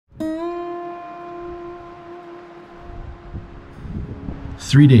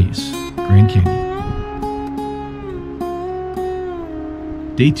3 days, Grand Canyon.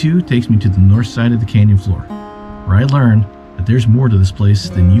 Day 2 takes me to the north side of the canyon floor, where I learn that there's more to this place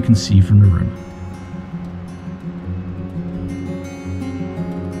than you can see from the rim.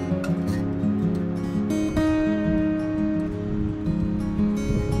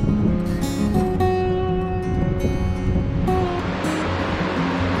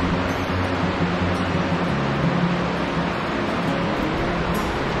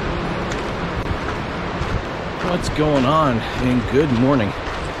 What's going on, and good morning.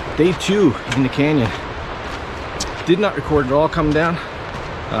 Day 2 in the canyon. Did not record at all coming down.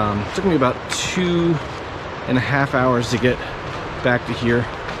 Took me about 2.5 hours to get back to here.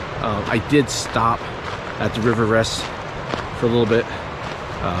 I did stop at the river rest for a little bit,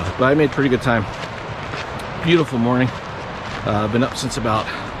 but I made pretty good time. Beautiful morning. Been up since about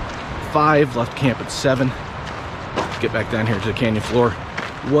 5, left camp at 7. Get back down here to the canyon floor.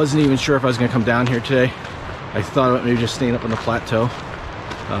 Wasn't even sure if I was gonna come down here today. I thought about maybe just staying up on the plateau.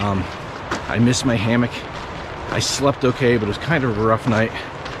 I missed my hammock. I slept okay, but it was kind of a rough night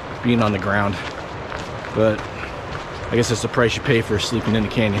being on the ground. But I guess that's the price you pay for sleeping in the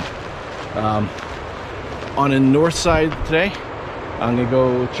canyon. On the north side today, I'm gonna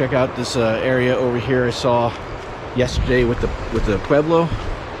go check out this area over here I saw yesterday with the Pueblo,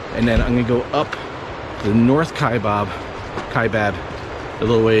 and then I'm gonna go up the North Kaibab a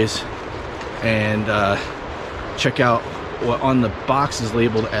little ways, and check out what on the box is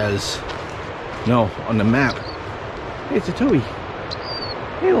labeled as, no, on the map. Hey, it's a Toey.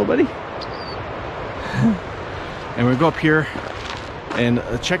 Hey, little buddy. And we're gonna go up here and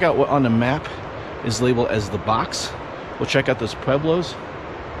check out what on the map is labeled as the box. We'll check out those Pueblos,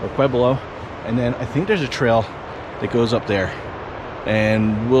 or Pueblo, and then I think there's a trail that goes up there,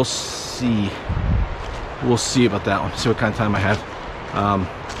 and we'll see about that one. See what kind of time I have. I'll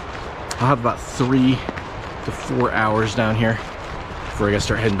have about 3 to 4 hours down here before I gotta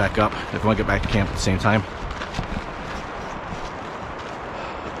start heading back up if I want to get back to camp at the same time.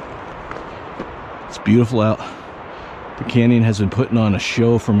 It's beautiful out. The canyon has been putting on a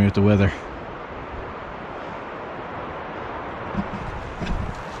show for me with the weather.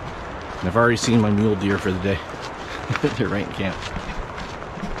 And I've already seen my mule deer for the day. They're right in camp.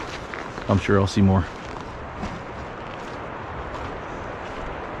 I'm sure I'll see more.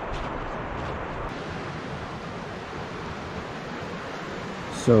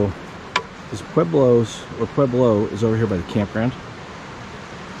 So this Pueblo is over here by the campground,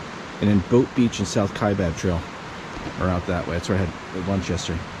 and then Boat Beach and South Kaibab Trail are out that way. That's where I had lunch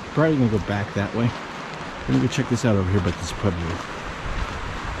yesterday. Probably gonna go back that way. Let me go check this out over here by this Pueblo.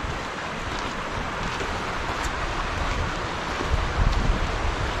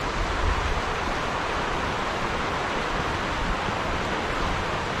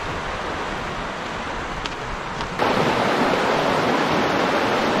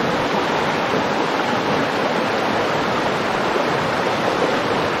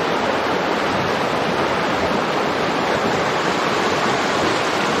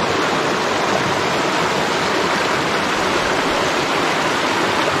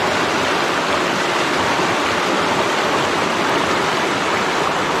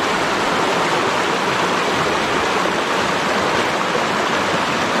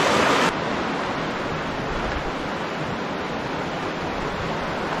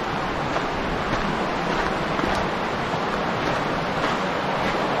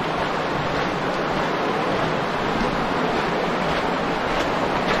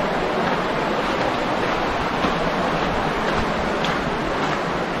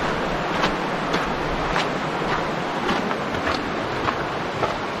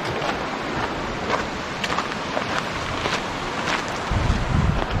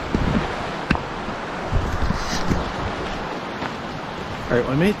 Alright,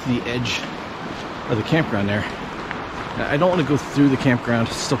 well, I made it to the edge of the campground there. I don't want to go through the campground,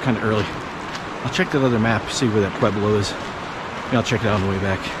 it's still kind of early. I'll check that other map, see where that Pueblo is. Maybe I'll check it out on the way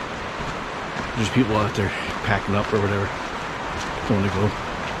back. There's people out there packing up or whatever. Don't want to go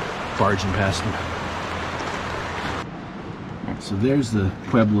barging past them. Alright, so there's the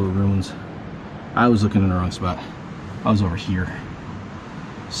Pueblo ruins. I was looking in the wrong spot. I was over here.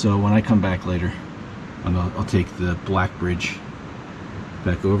 So when I come back later, I'll take the Black Bridge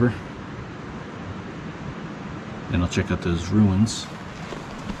back over, and I'll check out those ruins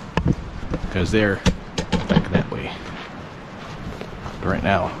because they're back that way. But right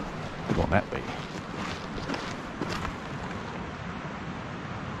now, we're going that way.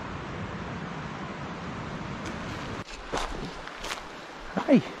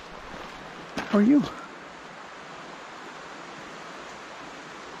 Hi, how are you?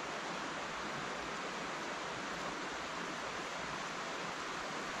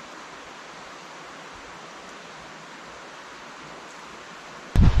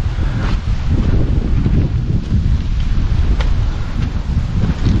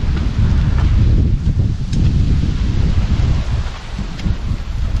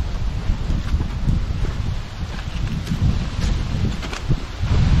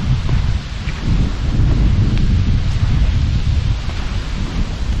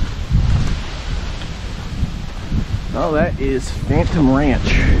 Oh, that is Phantom Ranch.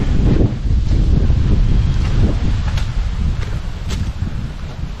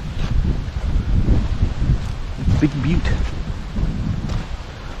 Big Butte.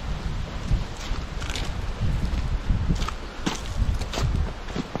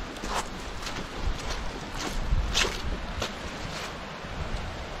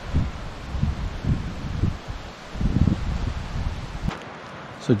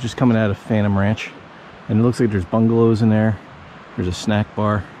 So just coming out of Phantom Ranch, and it looks like there's bungalows in there. There's a snack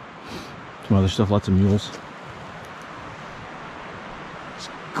bar, some other stuff, lots of mules. It's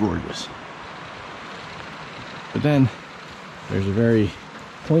gorgeous. But then there's a very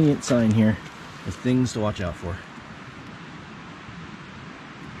poignant sign here with things to watch out for.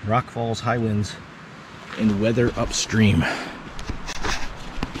 Rock falls, high winds, and weather upstream.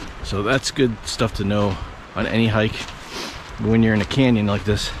 So that's good stuff to know on any hike when you're in a canyon like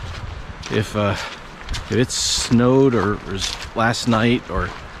this. If it's snowed or was last night or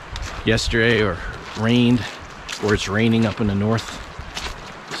yesterday or rained, or it's raining up in the north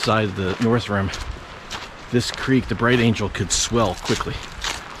side of the north rim, this creek, the Bright Angel, could swell quickly.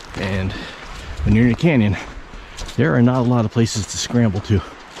 And when you're in a canyon, there are not a lot of places to scramble to.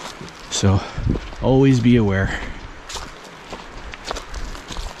 So always be aware.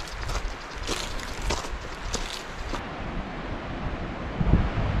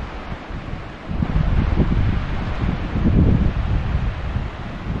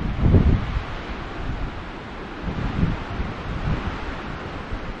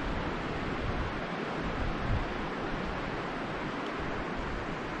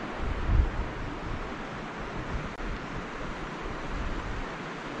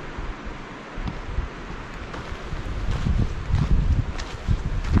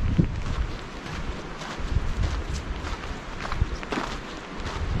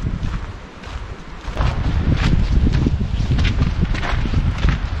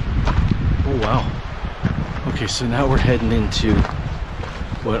 Okay, so now we're heading into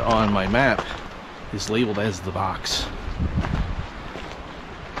what on my map is labeled as the box.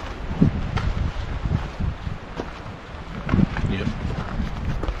 Yep.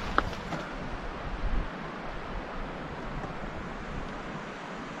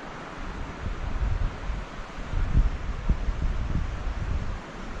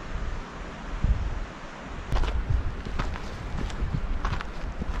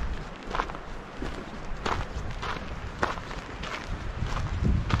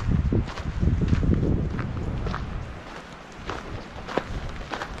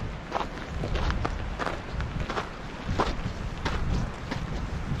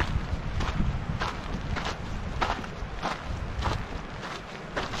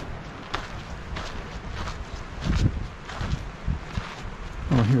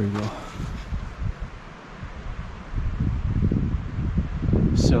 Oh, here we go.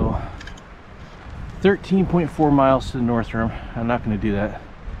 So 13.4 miles to the north rim. I'm not going to do that.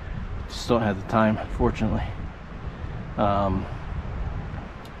 Just don't have the time, fortunately. I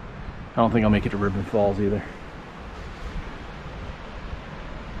don't think I'll make it to Ribbon Falls either.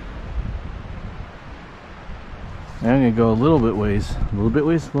 I'm going to go a little ways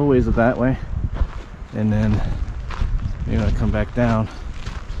of that way, and then I'm going to come back down.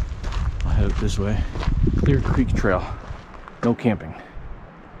 I'll head up this way. Clear Creek Trail. No camping.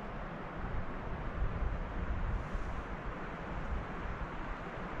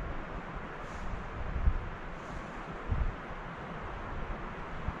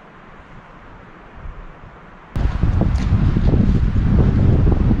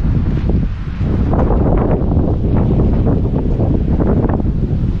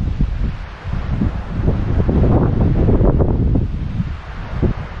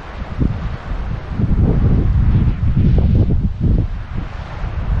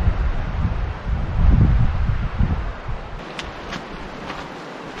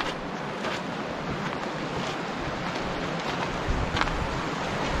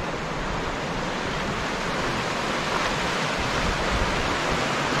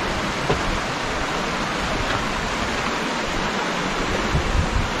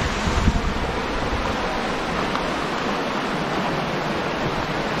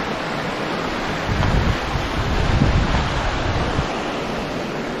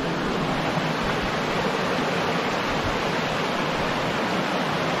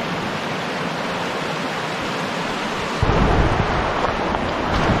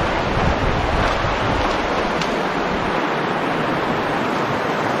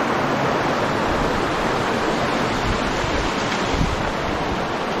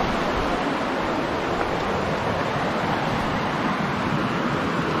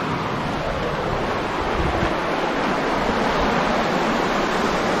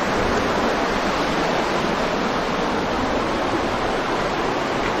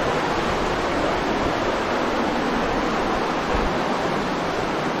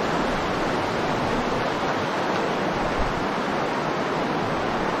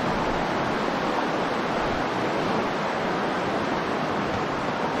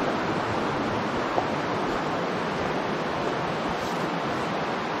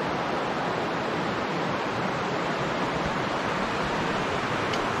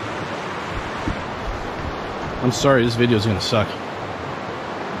 I'm sorry, this video is gonna suck.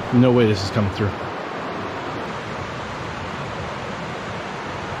 No way this is coming through.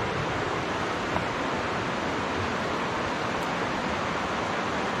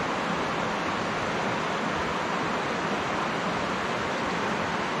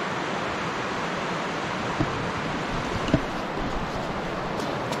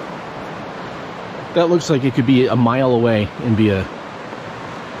 That looks like it could be a mile away and be a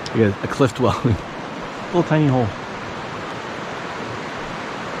cliff dwelling. Little tiny hole.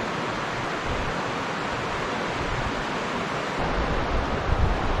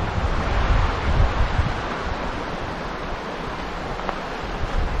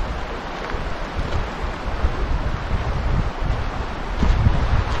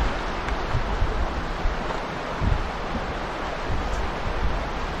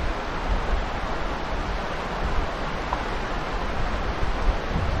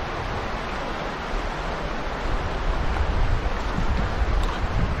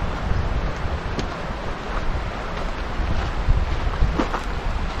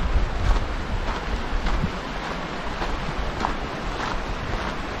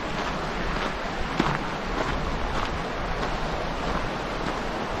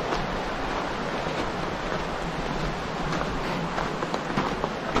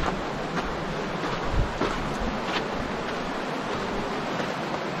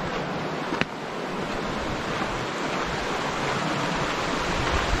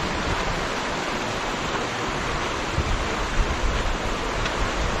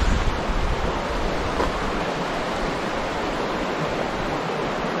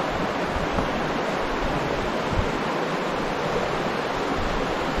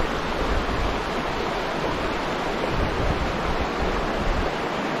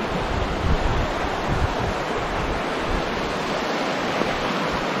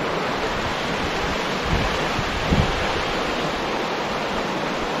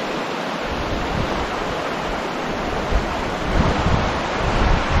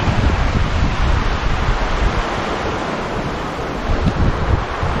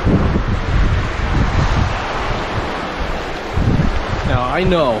 I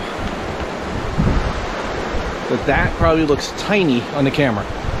know that probably looks tiny on the camera,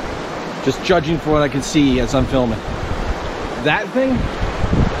 just judging for what I can see as I'm filming. That thing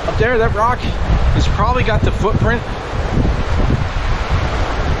up there, that rock, has probably got the footprint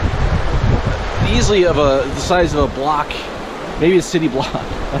easily of the size of a block, maybe a city block.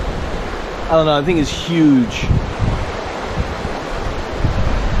 I don't know, I think it's huge.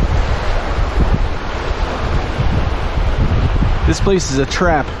 This place is a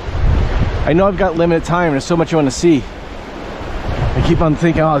trap. I know I've got limited time. There's so much I want to see. I keep on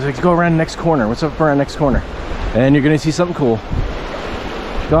thinking, oh, let's go around the next corner. What's up around the next corner? And you're going to see something cool.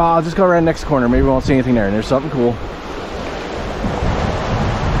 Oh, I'll just go around the next corner. Maybe we won't see anything there. And there's something cool.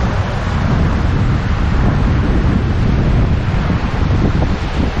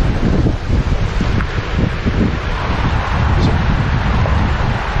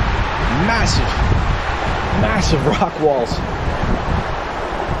 Massive rock walls.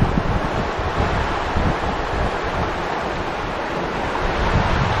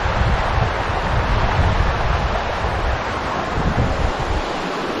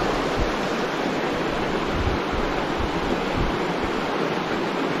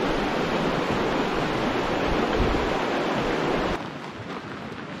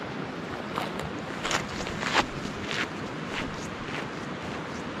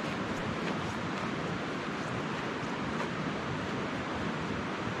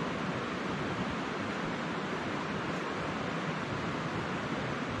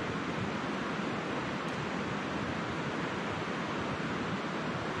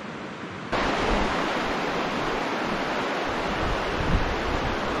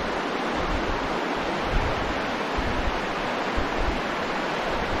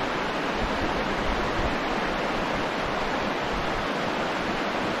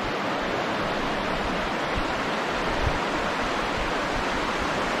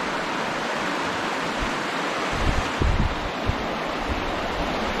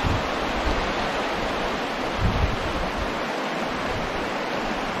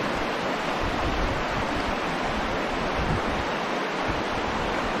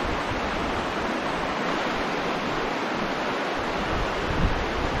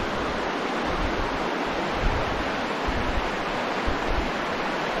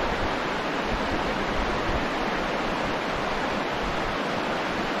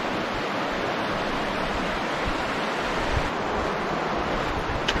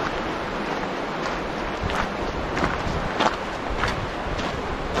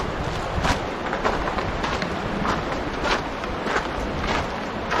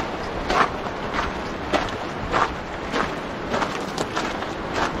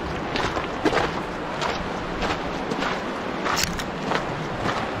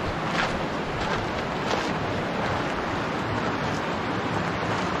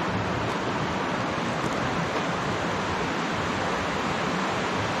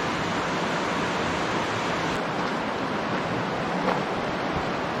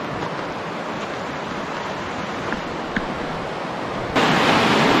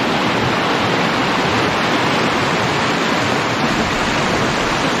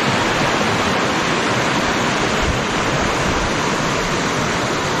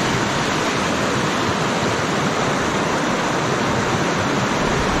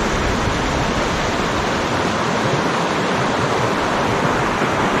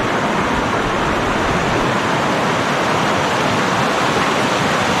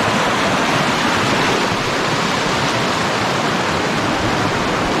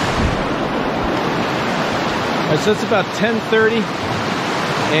 so it's about 10:30,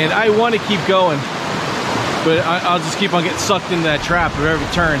 and I want to keep going, but I'll just keep on getting sucked into that trap at every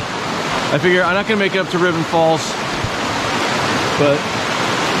turn. I figure I'm not gonna make it up to Ribbon Falls, but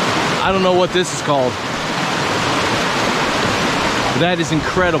I don't know what this is called. That is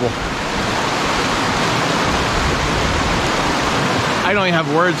incredible. I don't even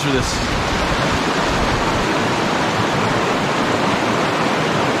have words for this.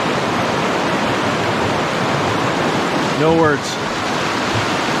 No words.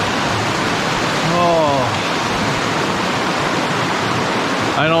 Oh.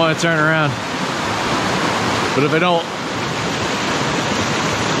 I don't want to turn around. But if I don't,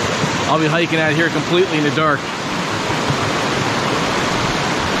 I'll be hiking out here completely in the dark.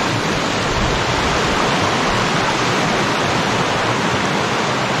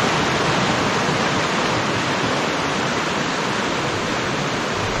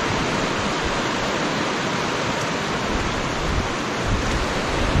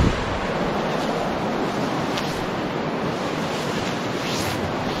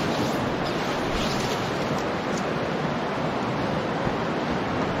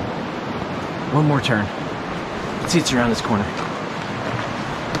 One more turn. Let's see it's around this corner.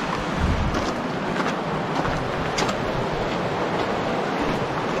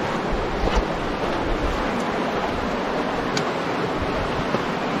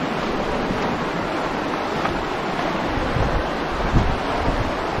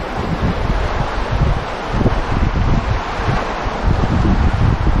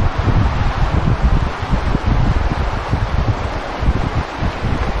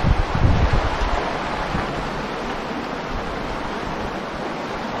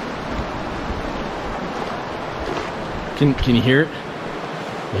 Can you hear it?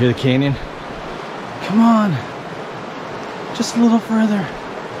 You hear the canyon? Come on, just a little further.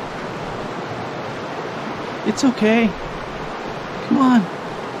 It's okay. Come on.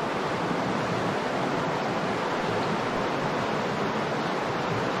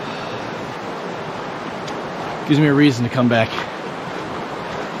 Gives me a reason to come back.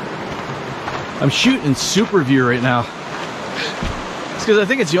 I'm shooting super view right now. It's because I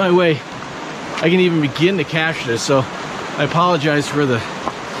think it's the only way I can even begin to capture this, so I apologize for the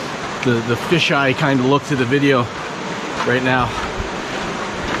fisheye kind of look to the video right now.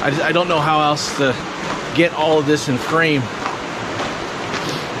 I don't know how else to get all of this in frame.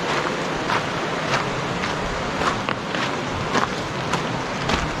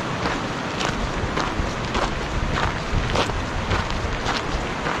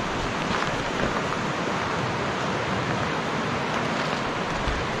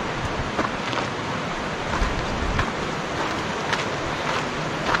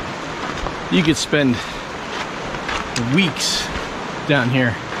 You could spend weeks down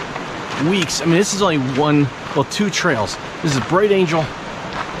here. Weeks. I mean, this is only two trails. This is Bright Angel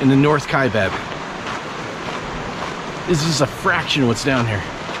and the North Kaibab. This is a fraction of what's down here.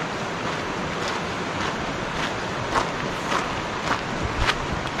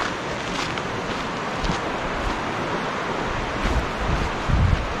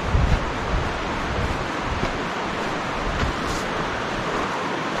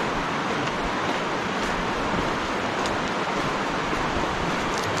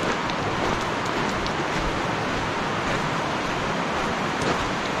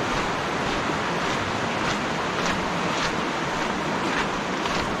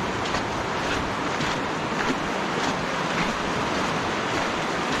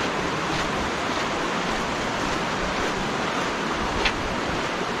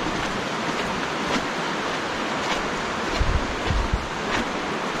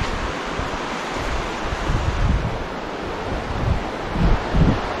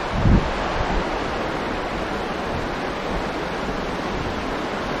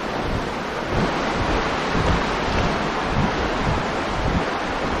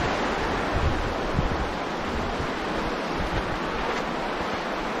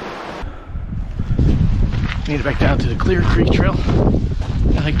 Made it back down to the Clear Creek Trail.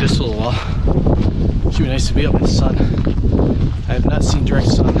 I hiked this a little while. Should be nice to be up in the sun. I have not seen direct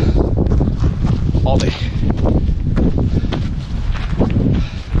sun all day.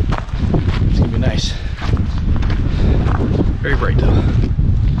 It's gonna be nice. Very bright though.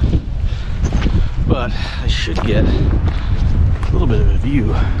 But I should get a little bit of a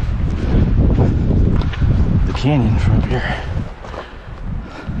view of the canyon from up here.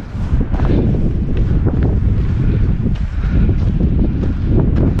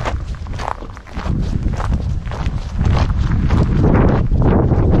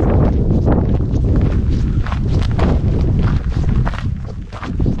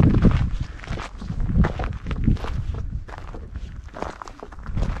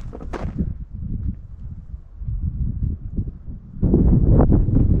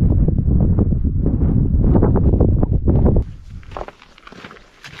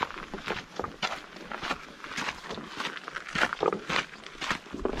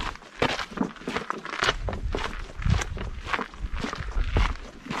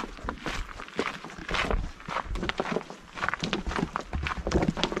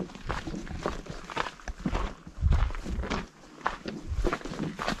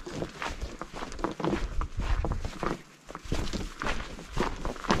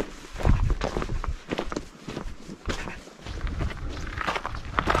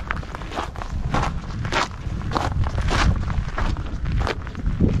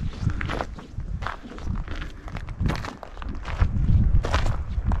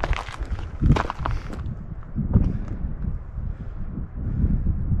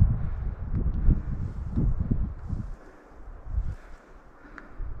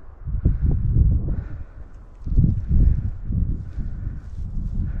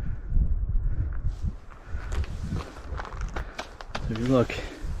 look,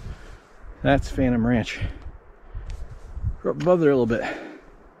 that's Phantom Ranch. We're up above there a little bit.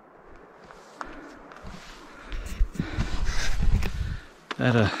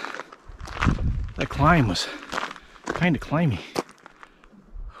 That climb was kind of climby.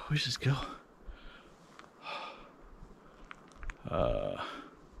 Where's this go?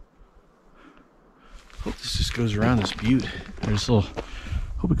 Hope this just goes around this butte. There's a little.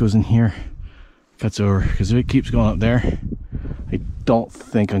 Hope it goes in here, cuts over. Because if it keeps going up there, I don't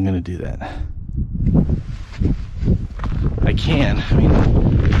think I'm gonna do that. I can. I mean,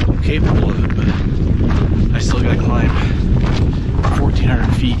 I'm capable of it, but I still gotta climb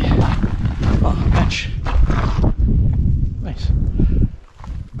 1,400 feet. Oh, bench. Nice.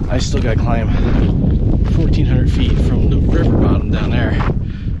 I still gotta climb 1,400 feet from the river bottom down there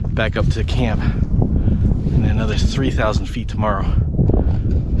back up to camp, and then another 3,000 feet tomorrow.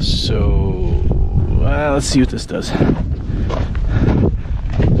 So let's see what this does. There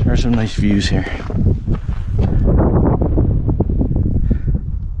are some nice views here.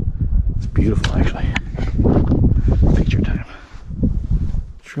 It's beautiful, actually. Picture time.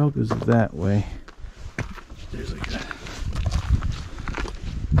 Trail goes that way. There's like a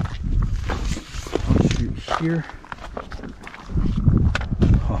street here.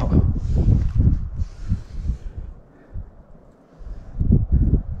 Oh.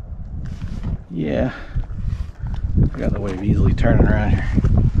 Yeah, I got in the way of easily turning around here.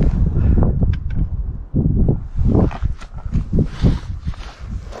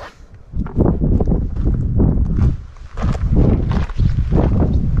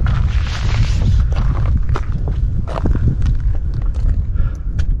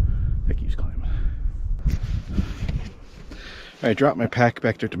 That keeps climbing. I dropped my pack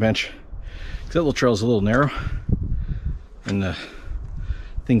back there at the bench. That little trail is a little narrow, and the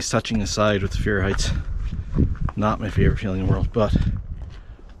things touching the side with the fear heights, not my favorite feeling in the world, but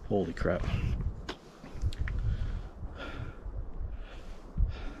holy crap.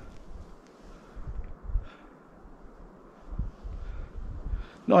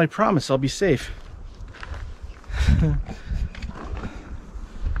 No, I promise I'll be safe.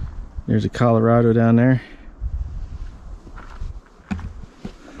 There's a Colorado down there.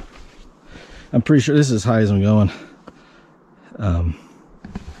 I'm pretty sure this is as high as I'm going.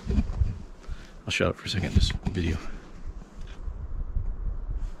 I'll shut up for a second, this video.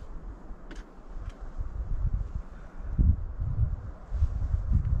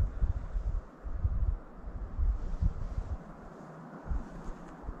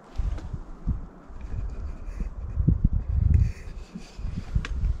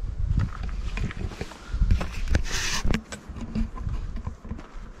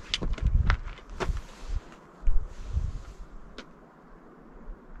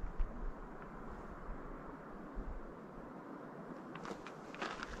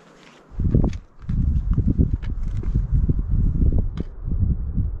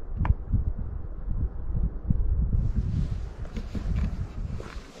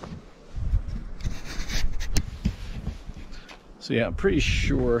 So yeah, I'm pretty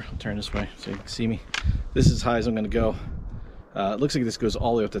sure, I'll turn this way so you can see me. This is as high as I'm gonna go. It looks like this goes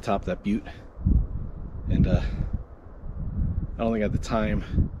all the way up the top of that butte. And I don't think I have the time,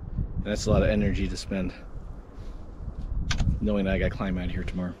 and that's a lot of energy to spend knowing that I gotta climb out of here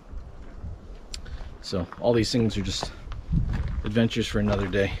tomorrow. So all these things are just adventures for another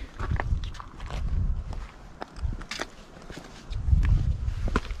day.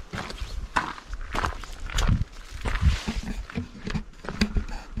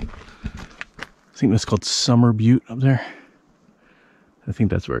 I think that's called Summer Butte up there. I think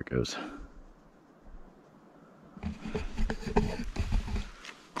that's where it goes.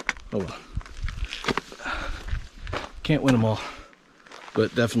 Oh well. Can't win them all,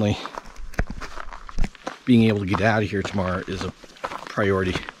 but definitely being able to get out of here tomorrow is a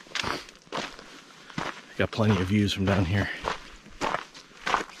priority. Got plenty of views from down here.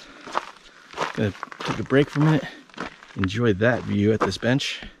 Gonna take a break for a minute, enjoy that view at this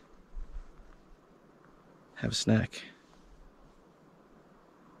bench. Have a snack.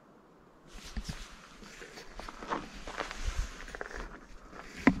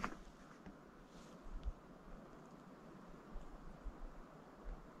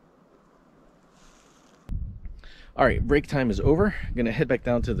 All right, break time is over. I'm gonna head back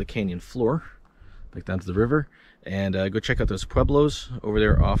down to the canyon floor, back down to the river, and go check out those Pueblos over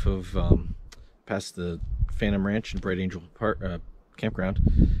there off of past the Phantom Ranch and Bright Angel Park campground,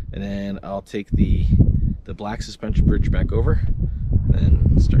 and then I'll take the black suspension bridge back over, and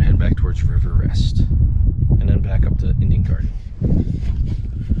then start heading back towards River Rest, and then back up to Indian Garden.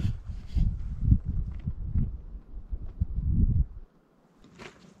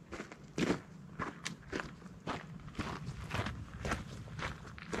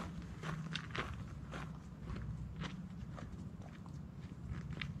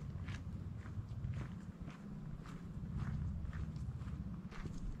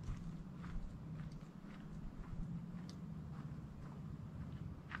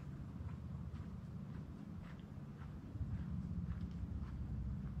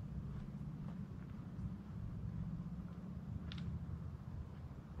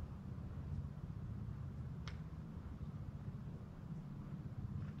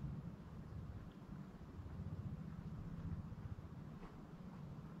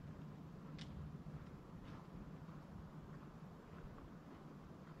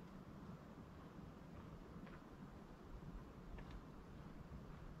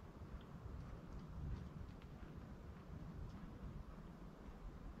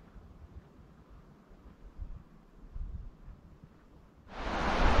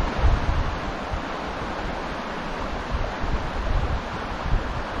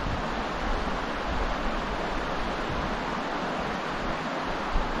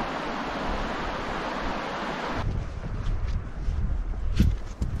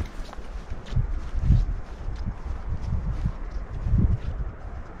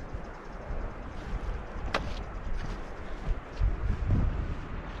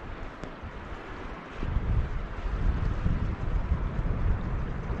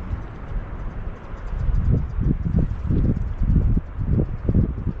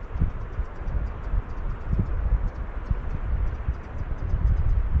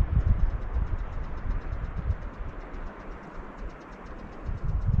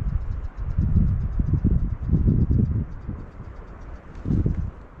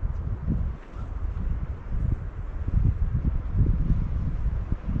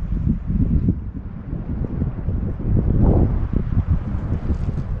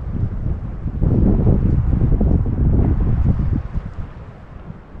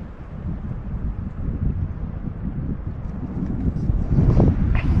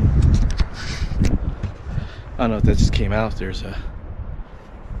 don't know if that just came out. There's a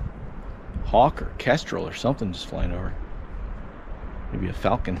hawk or kestrel or something just flying over. Maybe a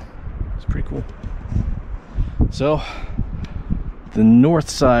falcon. It's pretty cool. So, the north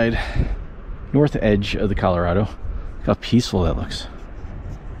side, north edge of the Colorado. Look how peaceful that looks.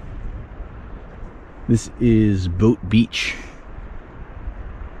 This is Boat Beach.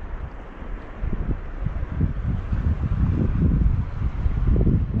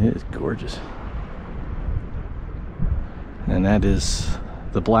 It is gorgeous. And that is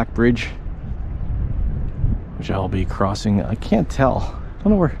the Black Bridge, which I'll be crossing. I can't tell. I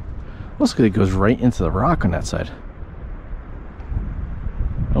don't know where. Looks like it goes right into the rock on that side.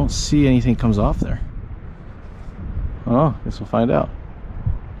 I don't see anything comes off there. Oh, guess we'll find out.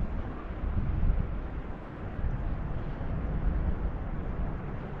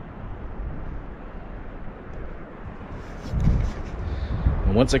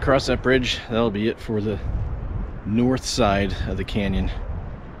 And once I cross that bridge, that'll be it for the north side of the canyon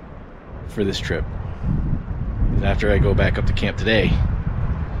for this trip. And after I go back up to camp today,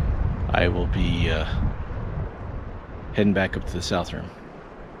 I will be heading back up to the south rim.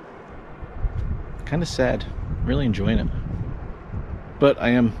 Kind of sad. Really enjoying it. But I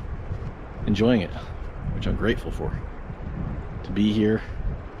am enjoying it, which I'm grateful for. To be here,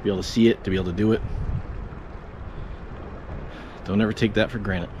 be able to see it, to be able to do it. Don't ever take that for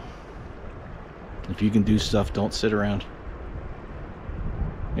granted. If you can do stuff, don't sit around.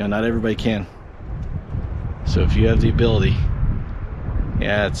 You know, not everybody can. So if you have the ability,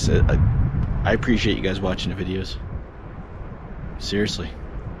 yeah, I appreciate you guys watching the videos. Seriously.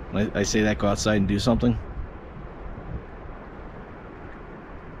 When I say that, go outside and do something.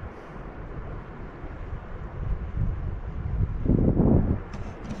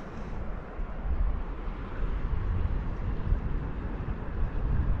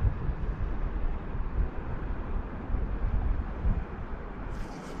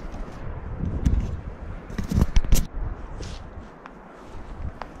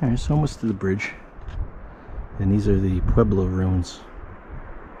 Alright, so almost to the bridge. And these are the Pueblo ruins.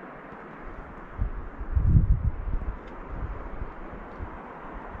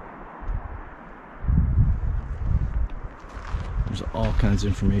 There's all kinds of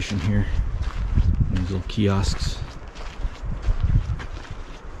information here. These little kiosks.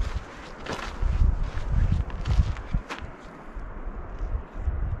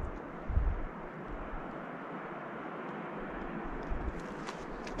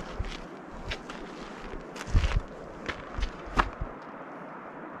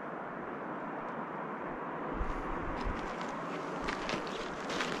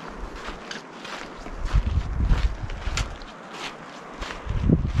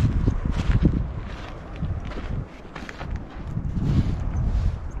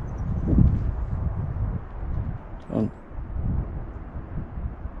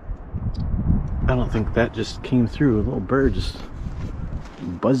 I don't think that just came through. A little bird just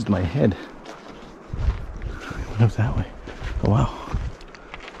buzzed my head. I went up that way. Oh wow.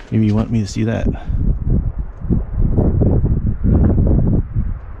 Maybe you want me to see that.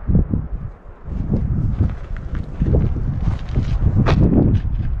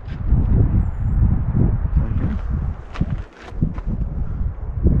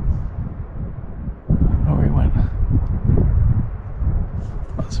 Oh, where he went.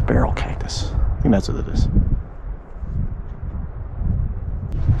 Oh, it's a barrel cactus. I think that's what it is.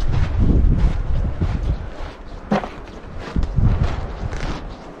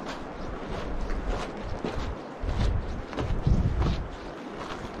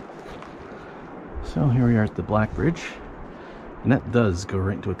 So here we are at the Black Bridge, and that does go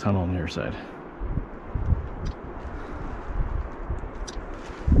right into a tunnel on the other side.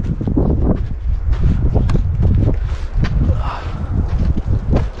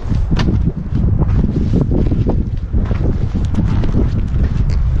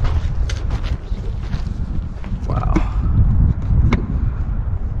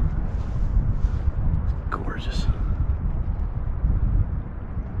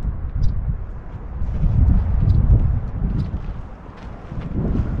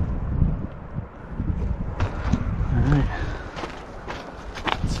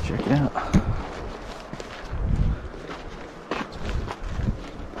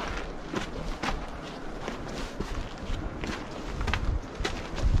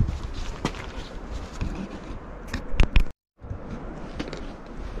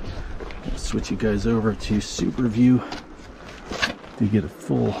 Switch you guys over to Super View to get a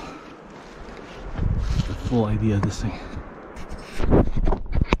full idea of this thing.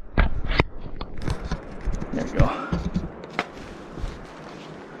 There we go.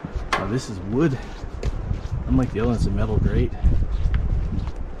 Oh, this is wood. Unlike the other one, it's a metal grate.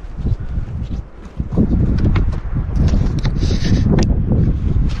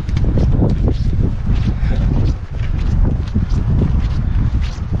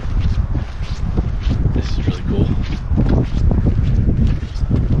 This is really cool.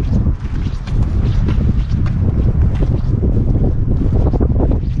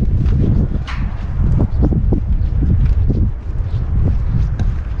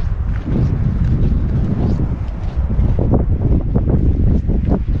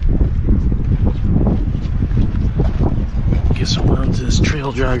 This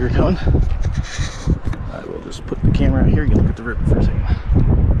trail jogger coming. I will just put the camera out here. You can look at the river for a second.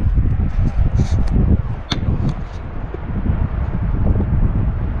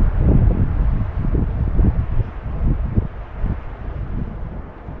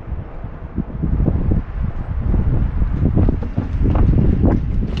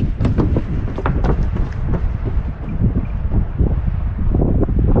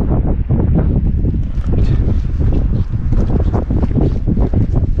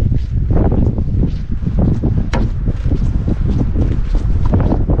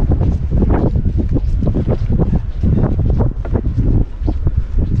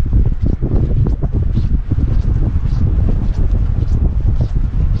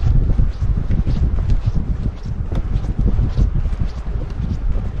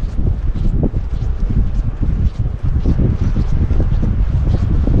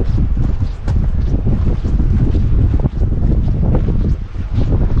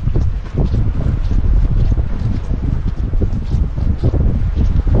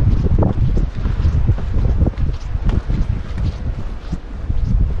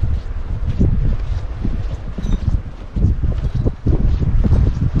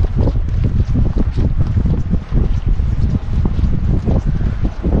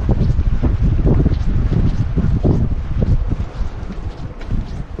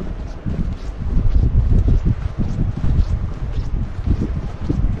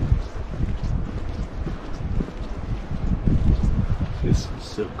 This is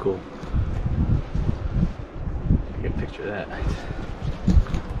so cool. I can picture that.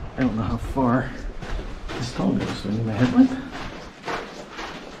 I don't know how far this tunnel goes, so I need my headlamp.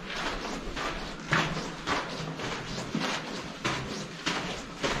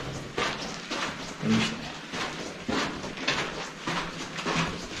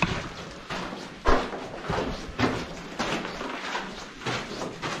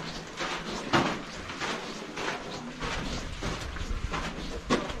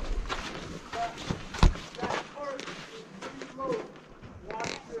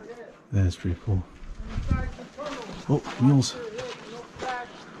 That's pretty cool. Oh, mules.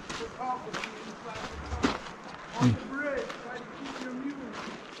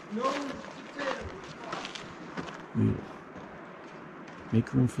 Mule.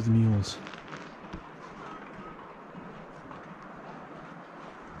 Make room for the mules.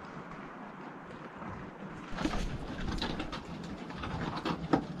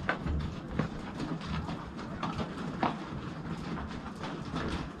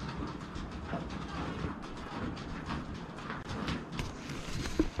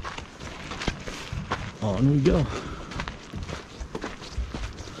 On we go.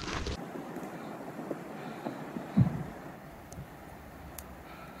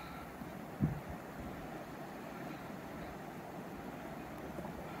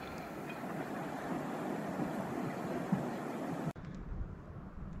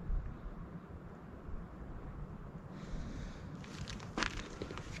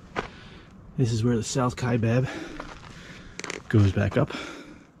 This is where the South Kaibab goes back up.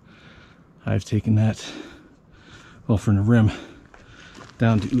 I've taken that, well, from the rim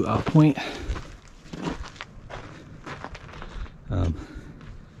down to Uau Point. Come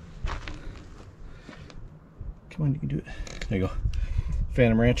on, you can do it. There you go.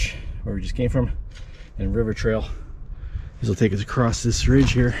 Phantom Ranch, where we just came from, and River Trail. This will take us across this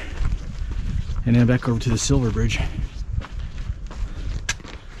ridge here, and then back over to the Silver Bridge.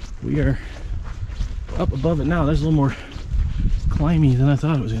 We are up above it now. There's a little more climby than I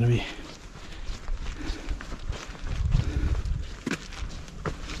thought it was going to be.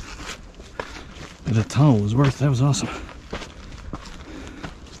 But the tunnel was worth it. That was awesome.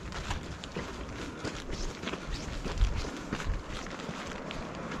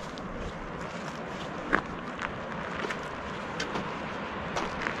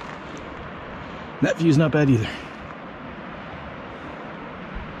 That view's not bad either.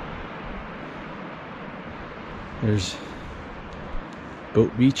 There's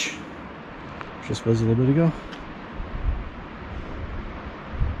Boat Beach, just was a little bit ago.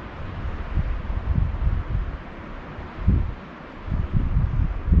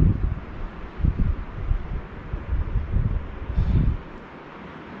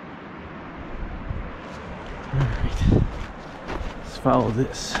 follow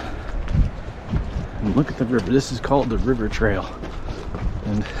this. And look at the river. This is called the River Trail.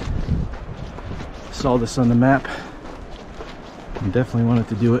 And saw this on the map and definitely wanted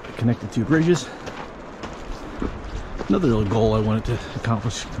to do it. Connect the two bridges. Another little goal I wanted to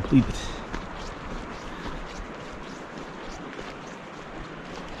accomplish, completed.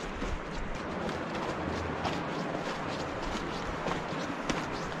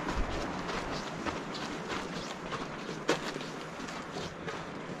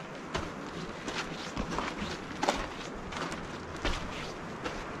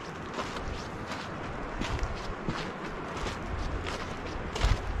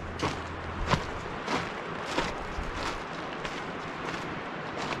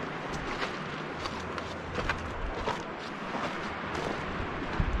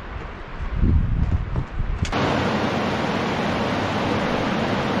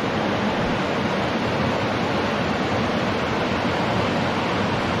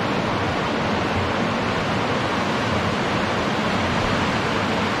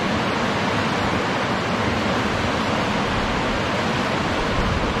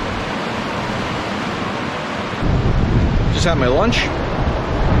 Just had my lunch,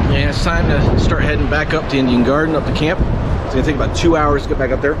 and it's time to start heading back up to Indian Garden, up to camp. It's gonna take about 2 hours to get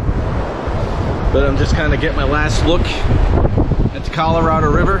back up there, but I'm just kind of getting my last look at the Colorado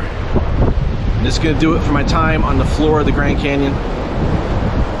River. And this is gonna do it for my time on the floor of the Grand Canyon,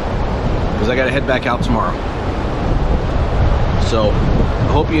 because I gotta head back out tomorrow. So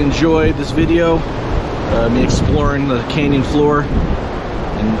I hope you enjoyed this video, me exploring the canyon floor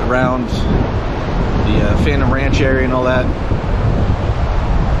and around the Phantom Ranch area and all that.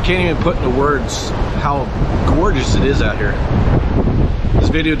 Can't even put into words how gorgeous it is out here. This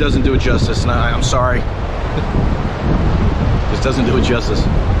video doesn't do it justice, and I'm sorry. This doesn't do it justice.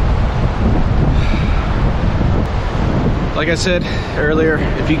 Like I said earlier,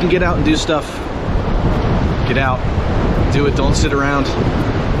 if you can get out and do stuff, get out, do it, don't sit around.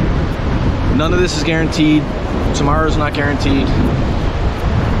 None of this is guaranteed. Tomorrow's not guaranteed.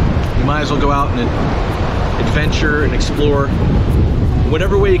 You might as well go out and adventure and explore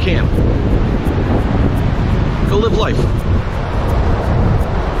whatever way you can. Go live life.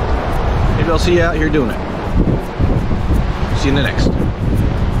 Maybe I'll see you out here doing it. See you in the next.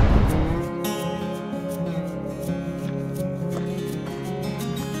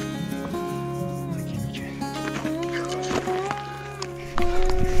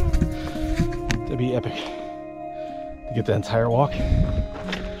 That'd be epic to get that entire walk.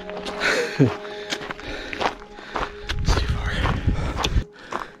 It's too far.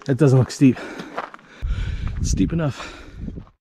 That doesn't look steep. It's steep enough.